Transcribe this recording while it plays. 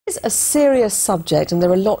It's a serious subject and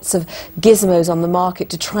there are lots of gizmos on the market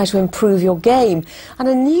to try to improve your game. And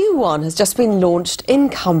a new one has just been launched in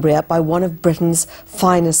Cumbria by one of Britain's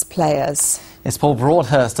finest players. Yes, Paul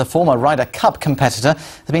Broadhurst, a former Ryder Cup competitor,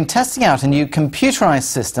 has been testing out a new computerised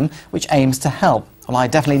system which aims to help. Well, I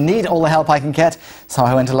definitely need all the help I can get, so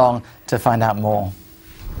I went along to find out more.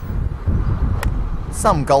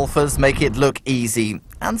 Some golfers make it look easy,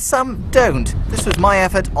 and some don't. This was my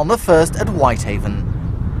effort on the first at Whitehaven.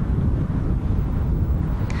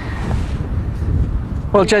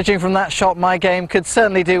 Well, judging from that shot, my game could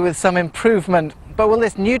certainly do with some improvement. But will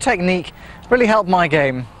this new technique really help my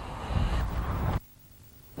game?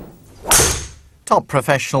 Top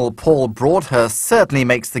professional Paul Broadhurst certainly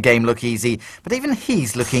makes the game look easy, but even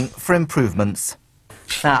he's looking for improvements.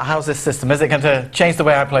 Now, how's this system? Is it going to change the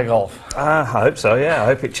way I play golf? I hope so, yeah. I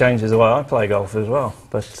hope it changes the way I play golf as well.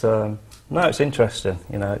 But no, it's interesting.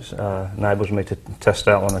 You know, it enables me to test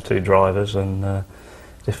out one or two drivers and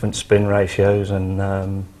different spin ratios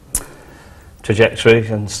and trajectory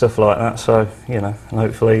and stuff like that. So, you know, and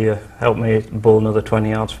hopefully help me ball another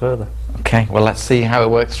 20 yards further. OK, well, let's see how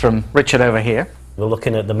it works from Richard over here. We're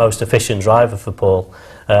looking at the most efficient driver for Paul.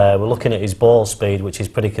 We're looking at his ball speed, which is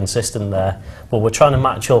pretty consistent there, but we're trying to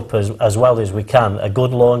match up as well as we can a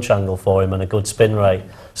good launch angle for him and a good spin rate.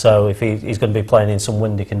 So if he's going to be playing in some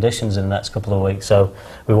windy conditions in the next couple of weeks, so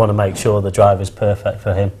we want to make sure the driver's perfect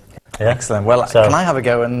for him. Yeah? Excellent. Well, so, can I have a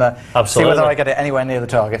go and see whether I get it anywhere near the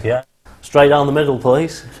target? Yeah. Straight down the middle,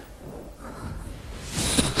 please.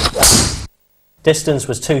 Distance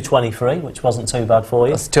was 223, which wasn't too bad for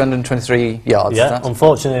you. That's 223 yards. Yeah,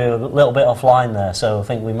 unfortunately a little bit offline there, so I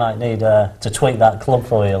think we might need to tweak that club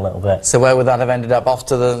for you a little bit. So where would that have ended up? Off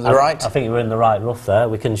to the right? I think you were in the right rough there.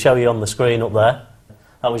 We can show you on the screen up there.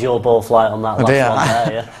 That was your ball flight on that last one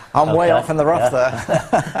there, yeah. I'm way off in the rough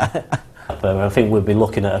there. I think we'd be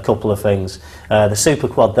looking at a couple of things. The super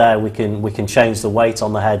quad there, we can change the weight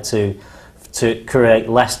on the head to create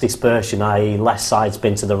less dispersion, i.e. less side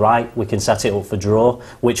spin to the right. We can set it up for draw,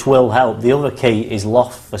 which will help. The other key is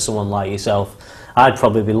loft for someone like yourself. I'd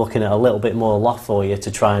probably be looking at a little bit more loft for you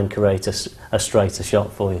to try and create a straighter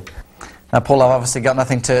shot for you. Now, Paul, I've obviously got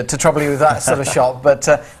nothing to trouble you with that sort of shot, but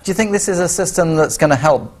do you think this is a system that's going to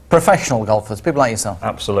help professional golfers, people like yourself?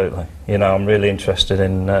 Absolutely. You know, I'm really interested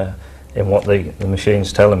in what the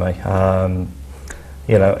machine's telling me.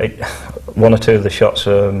 You know, one or two of the shots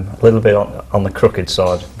are a little bit on the crooked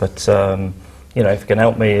side, but you know, if it can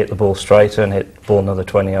help me hit the ball straighter and hit the ball another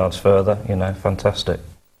 20 yards further, you know, fantastic.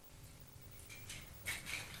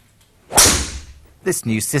 This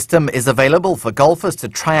new system is available for golfers to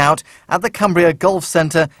try out at the Cumbria Golf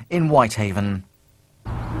Centre in Whitehaven.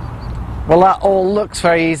 Well, that all looks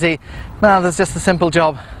very easy. Now there's just the simple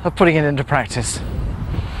job of putting it into practice.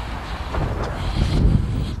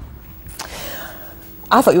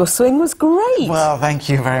 I thought your swing was great. Well, thank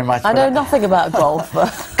you very much. I know nothing about golf. But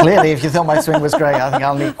clearly, if you thought my swing was great, I think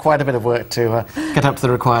I'll need quite a bit of work to get up to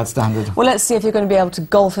the required standard. Well, let's see if you're going to be able to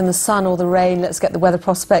golf in the sun or the rain. Let's get the weather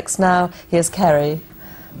prospects now. Here's Kerry.